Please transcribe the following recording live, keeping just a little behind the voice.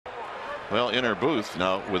Well, in our booth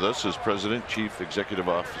now with us is President, Chief Executive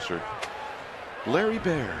Officer Larry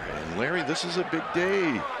Baer. And Larry, this is a big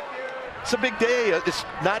day. It's a big day. It's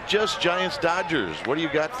not just Giants Dodgers. What do you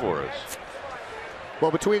got for us? Well,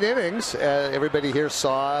 between innings, everybody here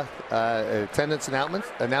saw attendance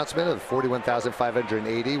announcement of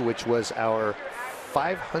 41,580, which was our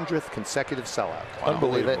 500th consecutive sellout.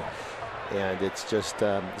 Unbelievable. And it's just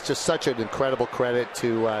such an incredible credit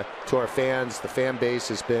to our fans. The fan base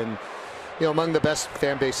has been, among the best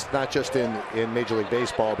fan base, not just in Major League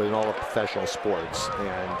Baseball, but in all of professional sports.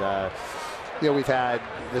 And we've had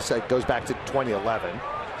this goes back to 2011,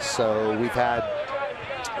 so we've had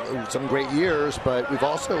some great years, but we've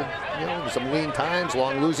also some lean times,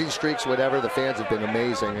 long losing streaks, whatever. The fans have been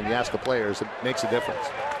amazing, and you ask the players, it makes a difference.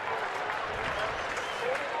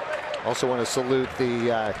 Also want to salute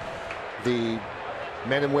the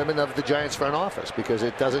men and women of the Giants front office, because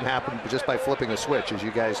it doesn't happen just by flipping a switch. As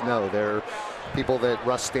you guys know, there are people that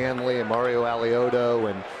Russ Stanley and Mario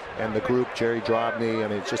Alioto and the group, Jerry Drobny. I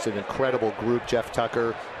mean, it's just an incredible group. Jeff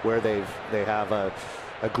Tucker, where they have a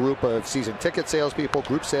group of season ticket salespeople,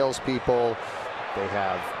 group salespeople. They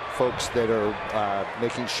have folks that are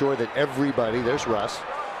making sure that everybody, there's Russ,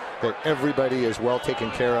 that everybody is well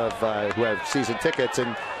taken care of who have season tickets.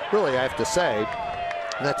 And really, I have to say,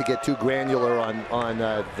 not to get too granular on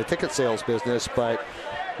the ticket sales business, but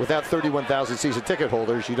without 31,000 season ticket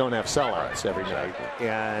holders, you don't have sellouts every night.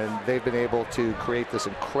 And they've been able to create this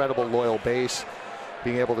incredible loyal base,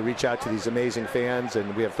 being able to reach out to these amazing fans,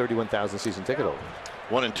 and we have 31,000 season ticket holders.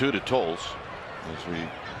 1-2 to Tolles as we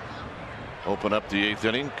open up the 8th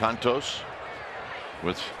inning. Cantos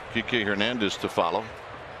with Kike Hernandez to follow.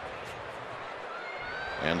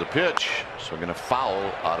 And the pitch, so we're going to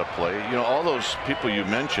foul out of play. All those people you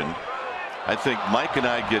mentioned, I think Mike and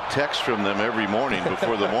I get texts from them every morning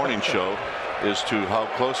before the morning show as to how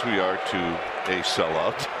close we are to a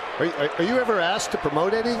sellout. Are you ever asked to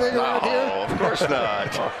promote anything around here? No, of course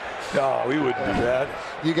not. No, we wouldn't do that.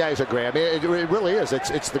 You guys are great. I mean, it really is.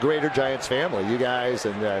 It's the greater Giants family. You guys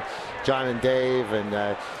and John and Dave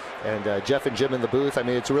and Jeff and Jim in the booth. I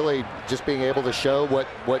mean, it's really just being able to show what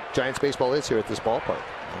Giants baseball is here at this ballpark.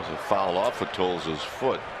 There's a foul off of Tolles'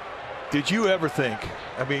 foot. Did you ever think,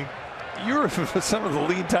 I mean, you were some of the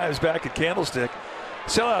lean times back at Candlestick,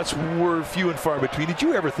 sellouts were few and far between. Did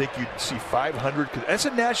you ever think you'd see 500? That's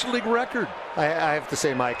a National League record. I have to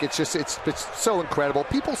say, Mike, it's so incredible.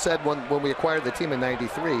 People said when we acquired the team in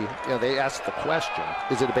 '93, they asked the question,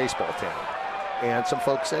 is it a baseball town? And some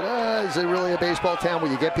folks said, is it really a baseball town?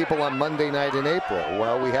 Will you get people on Monday night in April?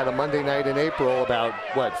 Well, we had a Monday night in April about,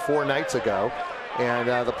 4 nights ago, and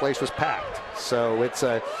the place was packed. So it's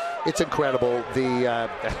incredible.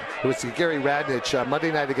 It was Gary Radnich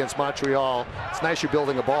Monday night against Montreal. It's nice you're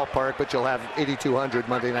building a ballpark, but you'll have 8,200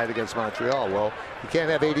 Monday night against Montreal. Well, you can't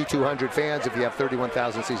have 8,200 fans if you have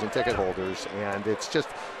 31,000 season ticket holders, and it's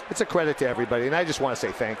a credit to everybody. And I just want to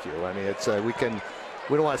say thank you. I mean,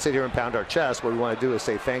 we don't want to sit here and pound our chest. What we want to do is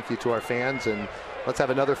say thank you to our fans, and let's have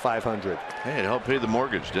another 500. Hey, it helped pay the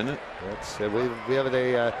mortgage, didn't it? We have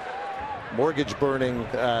a mortgage burning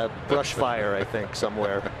brush fire, I think,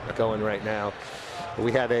 somewhere going right now.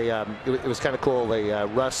 We had it was kind of cool.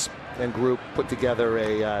 Russ and group put together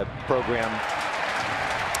a program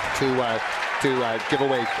to give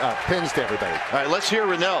away pins to everybody. All right, let's hear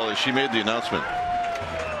Rennell as she made the announcement.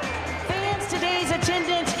 Fans, today's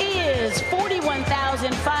attendance is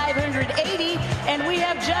 41,580, and we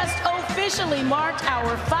have just officially marked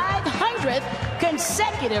our 500th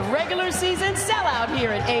consecutive regular season sellout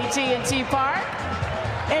here at AT&T Park.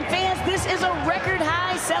 And fans, this is a record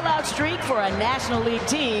high sellout streak for a National League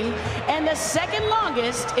team and the second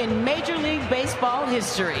longest in Major League Baseball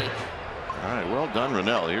history. All right, well done,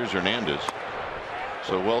 Rennell. Here's Hernandez.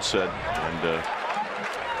 So well said. And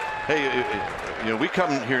hey, we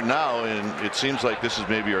come here now, and it seems like this is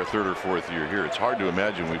maybe our 3rd or 4th year here. It's hard to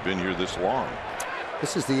imagine we've been here this long.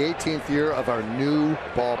 This is the 18th year of our new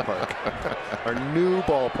ballpark. Our new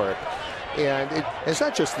ballpark. And it's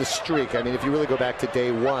not just the streak. I mean, if you really go back to day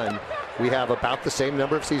one, we have about the same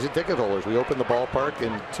number of season ticket holders. We opened the ballpark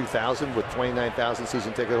in 2000 with 29,000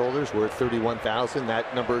 season ticket holders. We're at 31,000.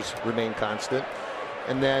 That numbers remain constant.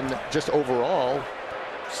 And then just overall,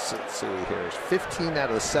 let's see here, 15 out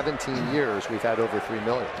of the 17 years we've had over 3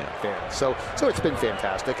 million fans. So it's been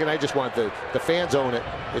fantastic. And I just want the fans own it.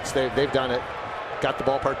 They've done it. Got the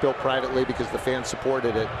ballpark built privately because the fans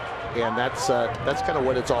supported it, and that's kind of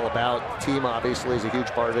what it's all about. The team obviously is a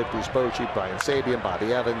huge part of it. Bruce Bochy, Brian Sabian,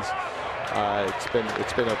 Bobby Evans.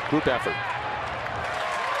 It's been a group effort.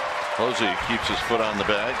 Jose keeps his foot on the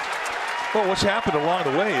bag. Well, what's happened along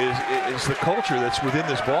the way is the culture that's within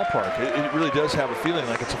this ballpark. It really does have a feeling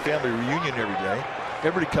like it's a family reunion every day.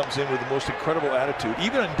 Everybody comes in with the most incredible attitude.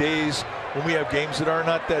 Even on days when we have games that are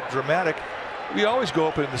not that dramatic, we always go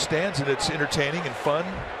up in the stands and it's entertaining and fun.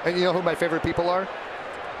 And you know who my favorite people are?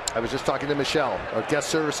 I was just talking to Michelle, a guest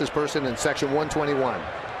services person in section 121.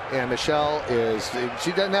 And Michelle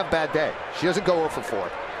she doesn't have a bad day. She doesn't go 0 for 4,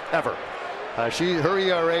 ever. Her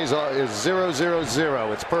ERA is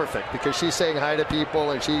 0.00. It's perfect because she's saying hi to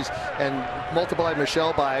people, and multiply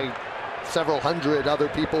Michelle by several hundred other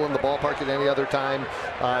people in the ballpark at any other time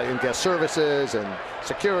in guest services and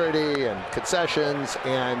security and concessions.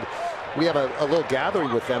 And we have a little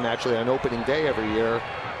gathering with them actually on opening day every year,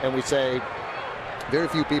 and we say very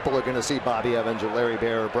few people are going to see Bobby Evans or Larry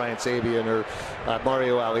Baer or Brian Sabian or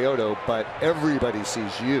Mario Alioto, but everybody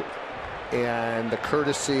sees you. And the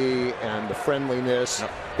courtesy and the friendliness.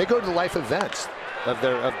 Yep. They go to the life events of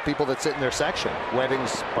people that sit in their section.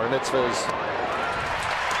 Weddings, bar mitzvahs.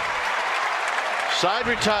 Side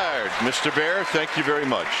retired. Mr. Baer, thank you very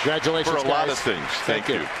much. Congratulations, for a lot guys. of things. Thank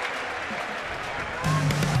you.